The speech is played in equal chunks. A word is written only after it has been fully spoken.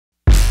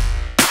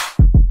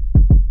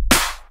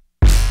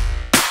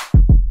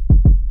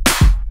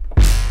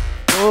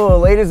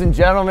Ladies and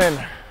gentlemen,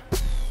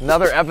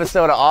 another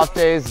episode of Off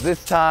Days.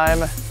 This time,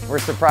 we're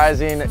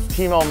surprising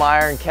Timo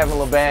Meier and Kevin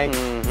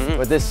Labanc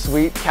with this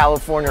sweet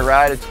California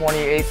ride, a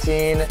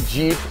 2018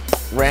 Jeep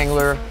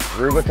Wrangler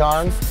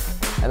Rubicon.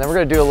 And then we're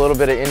gonna do a little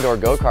bit of indoor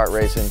go-kart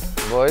racing.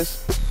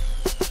 Boys,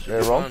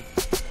 ready to roll?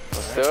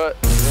 Let's do it.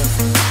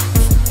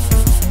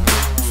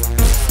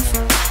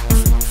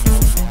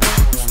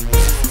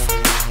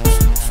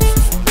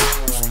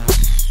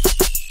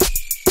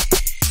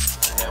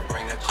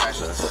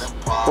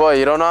 What,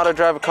 you don't know how to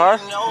drive a car?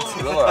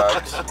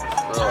 Relax.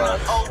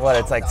 Relax. What,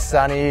 it's like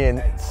sunny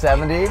and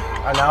 70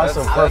 right now,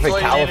 so perfect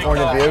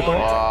California vehicle.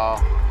 Wow,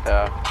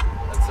 yeah.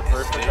 That's the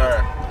perfect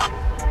car.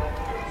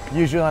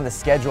 Usually on the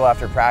schedule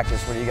after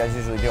practice, what are you guys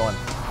usually doing?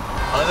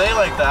 On a day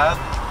like that,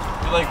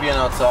 we like being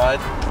outside.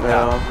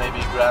 Yeah. You know,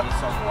 maybe grabbing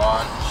some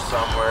lunch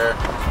somewhere.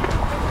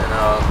 You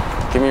know.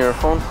 Give me your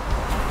phone.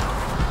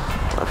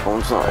 My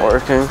phone's not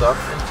working. Stop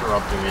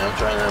interrupting me. I'm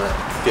trying to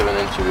give an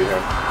interview here.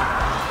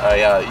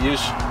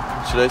 Yeah,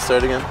 should I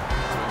start again?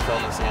 Should we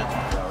film this again?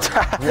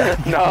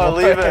 No,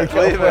 leave it,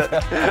 leave it.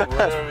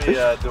 What are we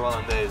doing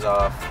on days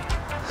off?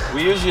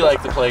 We usually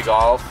like to play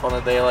golf on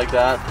a day like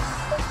that.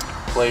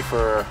 Play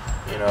for,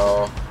 you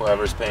know,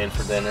 whoever's paying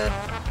for dinner.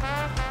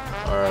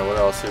 Or what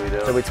else do we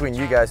do? So between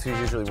you guys, who's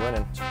usually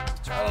winning?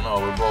 I don't know,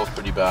 we're both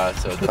pretty bad,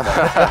 so it depends.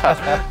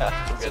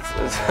 We'll get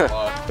some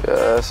luck.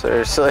 Yeah,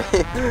 seriously.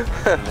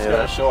 Just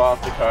gotta show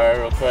off the car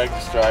real quick,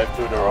 just drive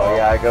through the road. Oh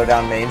yeah, go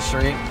down Main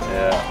Street.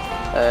 Yeah.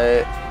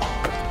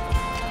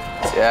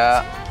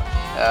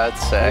 Yeah,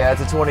 it's sick. Yeah,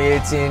 it's a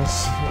 2018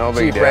 No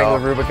big Jeep deal. Wrangler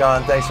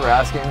Rubicon. Thanks for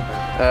asking.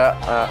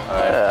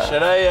 Yeah.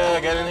 Should I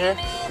get in here?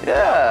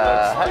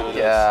 Yeah, Let's do heck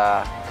this.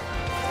 yeah.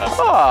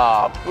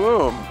 Oh,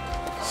 boom.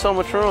 So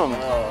much room.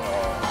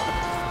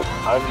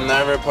 I've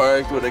never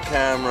parked with a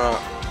camera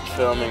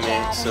filming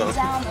me, so.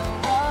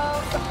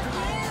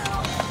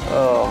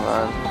 Oh,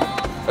 man.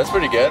 That's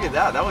pretty good. Look at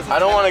that. That was a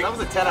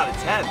 10 out of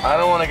 10. I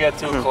don't want to get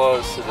too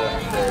close to the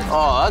there.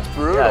 Oh, that's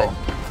brutal. Yeah.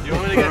 Do you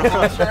want me to get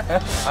closer?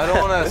 I don't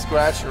want to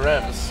scratch your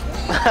rims.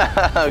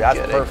 That's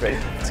Kidding.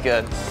 perfect. It's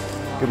good.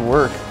 Good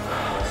work.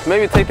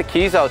 Maybe take the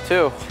keys out,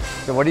 too.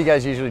 So what are you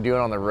guys usually doing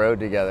on the road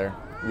together?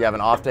 You have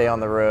an off day on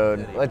the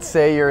road. Let's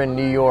say you're in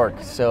New York,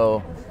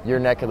 so your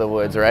neck of the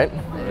woods, right?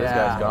 This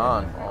guy's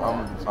gone.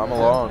 I'm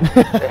alone.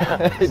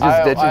 He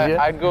just ditches you?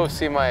 I'd go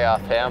see my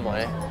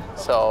family.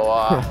 So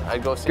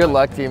I'd go see Good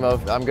luck, Timo.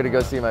 I'm going to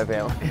go see my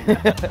family.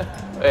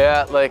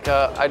 Yeah, like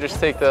I just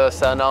take the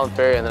Sundown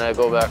ferry and then I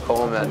go back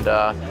home, and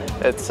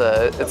it's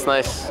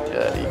nice.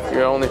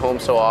 You're only home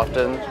so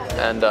often,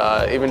 and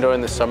even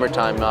during the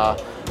summertime,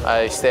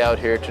 I stay out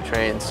here to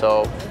train.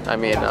 So I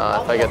mean,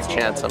 if I get the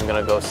chance, I'm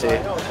gonna go see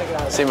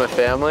my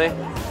family,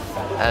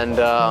 and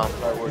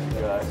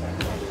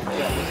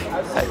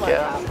heck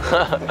yeah.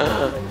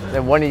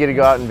 Then when are you going to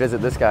go out and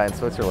visit this guy in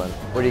Switzerland?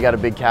 Where do you got a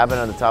big cabin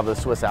on the top of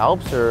the Swiss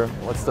Alps, or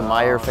what's the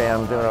Meier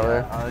fam doing over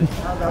there?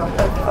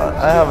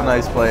 I have a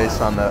nice place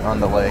on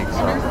the lake, so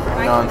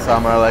you know, in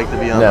summer I like to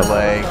be on the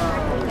lake.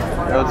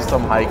 You know, just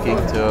some hiking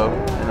too.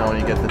 You know, when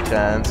you get the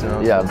chance. You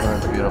know,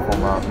 Switzerland's beautiful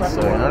mountains.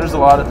 So you know, there's a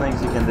lot of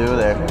things you can do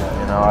there.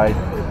 You know,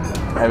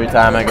 every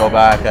time I go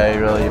back, I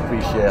really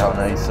appreciate how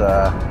nice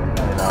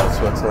you know,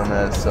 Switzerland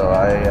is. So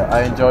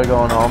I enjoy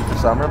going home for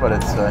summer, but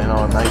it's you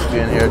know, nice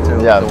being here too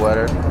with the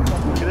weather.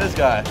 Look at this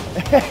guy.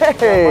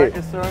 Hey!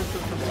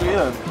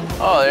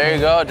 Oh, there you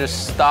go.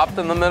 Just stopped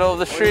in the middle of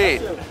the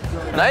street.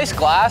 Nice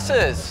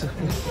glasses.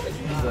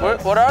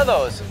 What are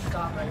those?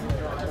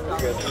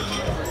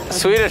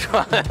 Swedish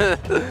ones.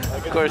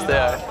 Of course they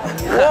are.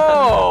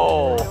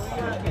 Whoa!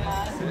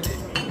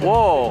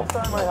 Whoa!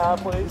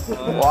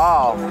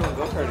 Wow.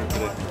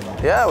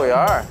 Yeah, we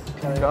are.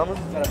 Oh,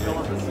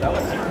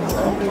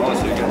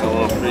 so you get a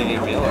little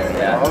pregame meal out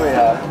there. Oh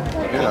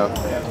yeah. You know.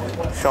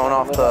 Showing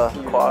off the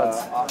quads.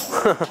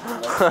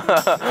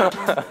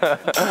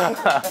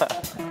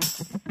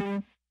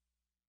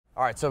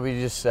 All right, so we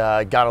just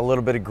got a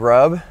little bit of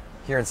grub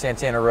here in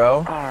Santana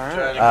Row.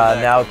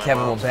 Now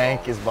Kevin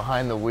Labanc is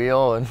behind the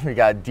wheel, and we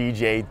got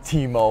DJ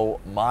Timo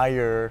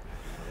Meier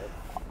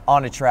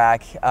on a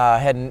track,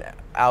 heading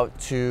out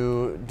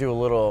to do a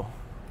little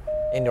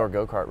indoor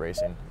go-kart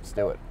racing. Let's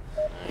do it.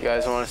 You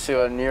guys want to see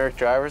what a New York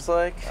driver's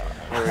like?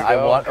 Here we go. I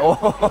want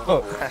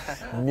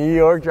New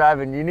York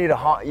driving. You need to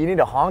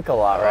honk a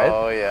lot, right?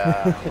 Oh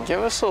yeah.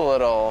 Give us a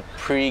little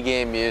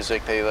pre-game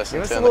music that you listen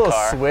Give us to a in the little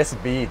car. Swiss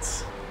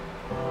beats.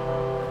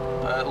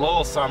 A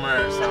little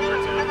summer too.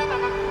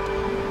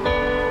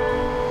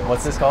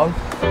 What's this called?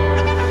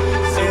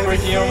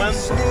 Superhuman.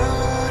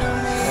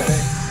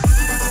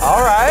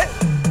 All right.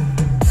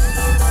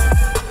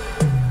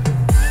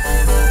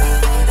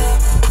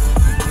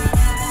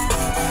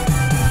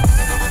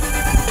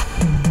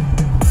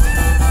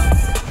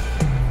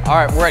 All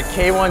right, we're at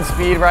K1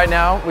 speed right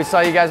now. We saw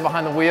you guys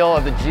behind the wheel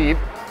of the Jeep.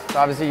 So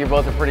obviously you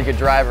both are pretty good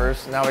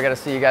drivers. Now we got to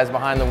see you guys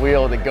behind the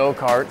wheel of the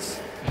go-karts.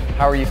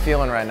 How are you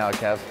feeling right now,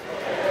 Kev?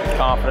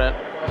 Confident.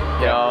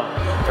 You know,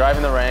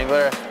 driving the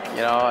Wrangler,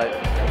 you know, it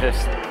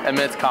just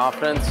emits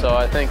confidence. So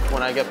I think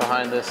when I get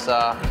behind this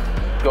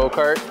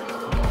go-kart,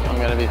 I'm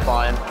gonna be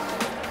fine.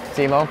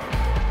 Timo?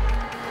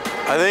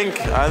 I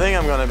think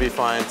I'm gonna be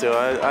fine too.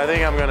 I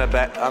think I'm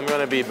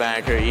gonna be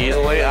banker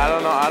easily. I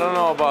don't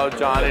know about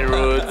Johnny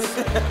Rood's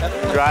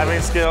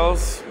driving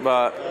skills,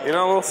 but you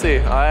know, we'll see.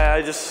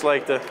 I just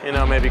like to, you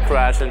know, maybe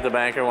crash into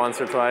banker once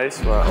or twice,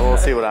 but we'll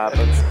see what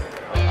happens.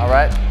 All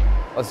right,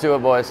 let's do it,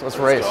 boys. Let's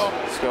race.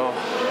 Let's go.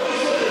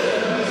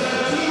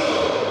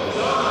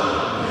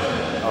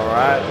 All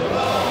right.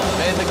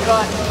 Made the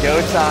cut.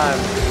 Go time.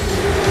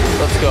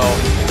 Let's go.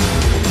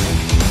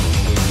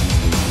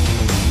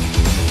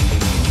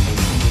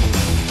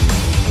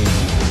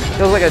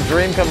 Feels like a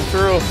dream come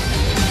true.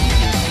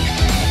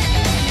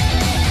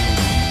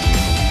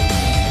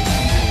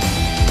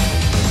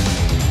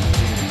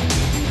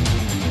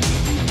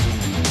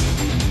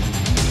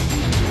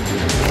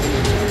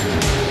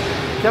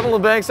 Kevin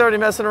Labanc's already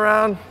messing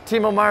around.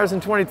 Timo Meier's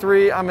in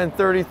 23, I'm in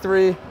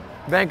 33.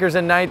 Banker's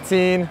in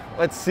 19.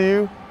 Let's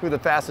see who the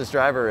fastest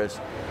driver is.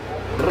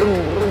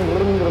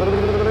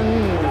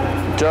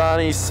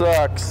 Johnny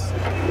sucks.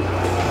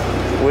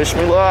 Wish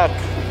me luck.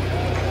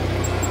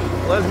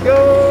 Let's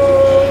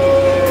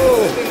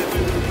go!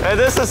 Hey,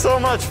 this is so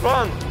much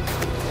fun.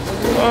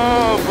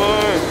 Oh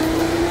boy.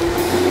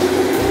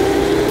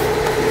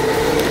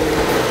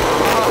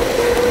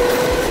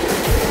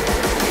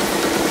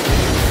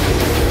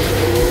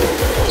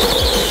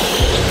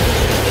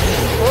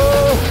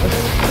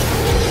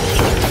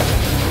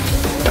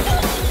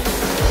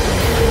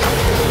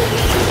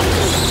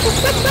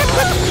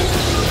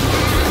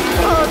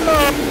 Oh no!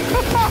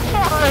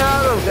 I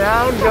had him.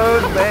 Down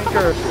goes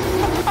Banker.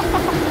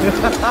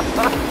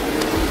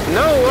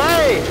 No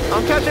way!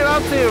 I'm catching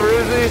up to you,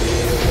 Ruzy.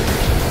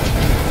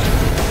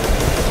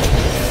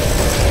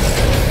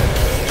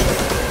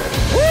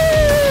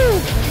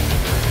 Woo!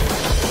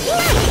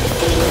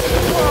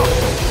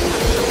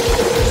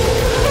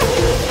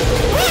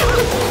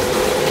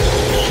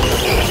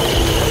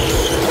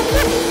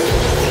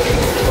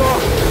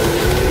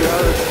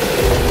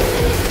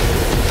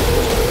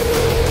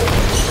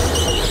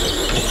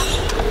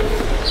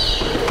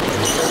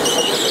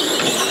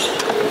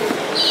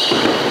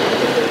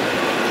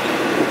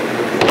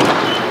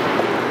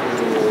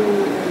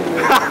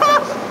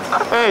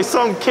 Hey,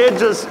 some kid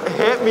just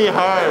hit me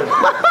hard.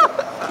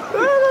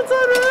 That's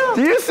unreal.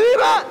 Do you see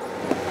that?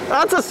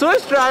 That's a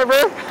switch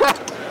driver.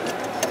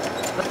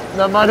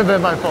 That might have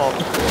been my fault.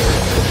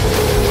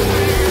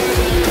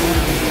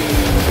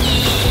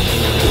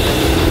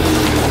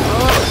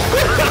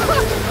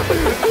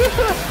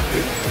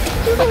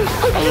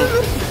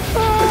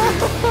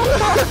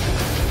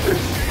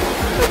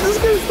 This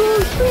guy's so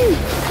speed.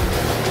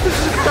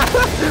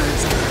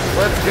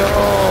 Let's go.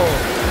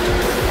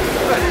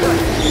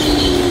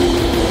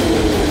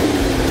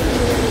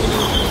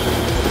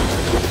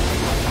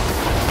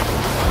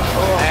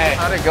 Hey,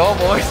 how'd it go,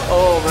 boys?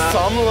 Oh man,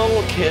 some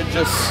little kid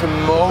just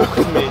smoked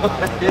me.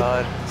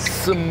 God,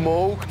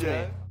 smoked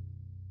me.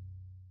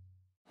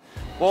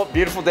 Well,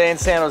 beautiful day in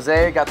San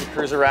Jose. Got to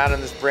cruise around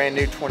in this brand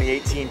new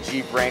 2018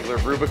 Jeep Wrangler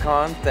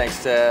Rubicon,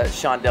 thanks to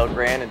Sean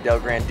Delgrand and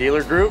Delgrand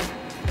Dealer Group.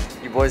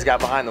 You boys got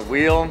behind the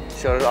wheel,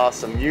 showed off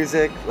some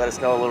music, let us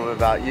know a little bit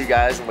about you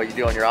guys and what you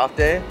do on your off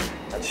day.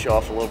 Got to show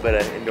off a little bit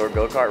of indoor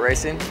go-kart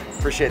racing.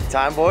 Appreciate the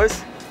time,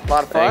 boys. A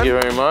lot of fun. Thank you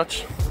very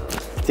much.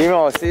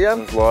 Timo, I'll see you. It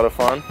was a lot of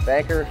fun.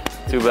 Banker.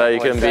 Too bad you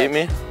couldn't beat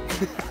me.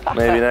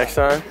 Maybe next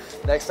time.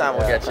 Next time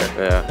we'll get you.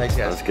 Yeah, Thanks,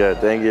 guys. that's good.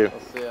 Thank you.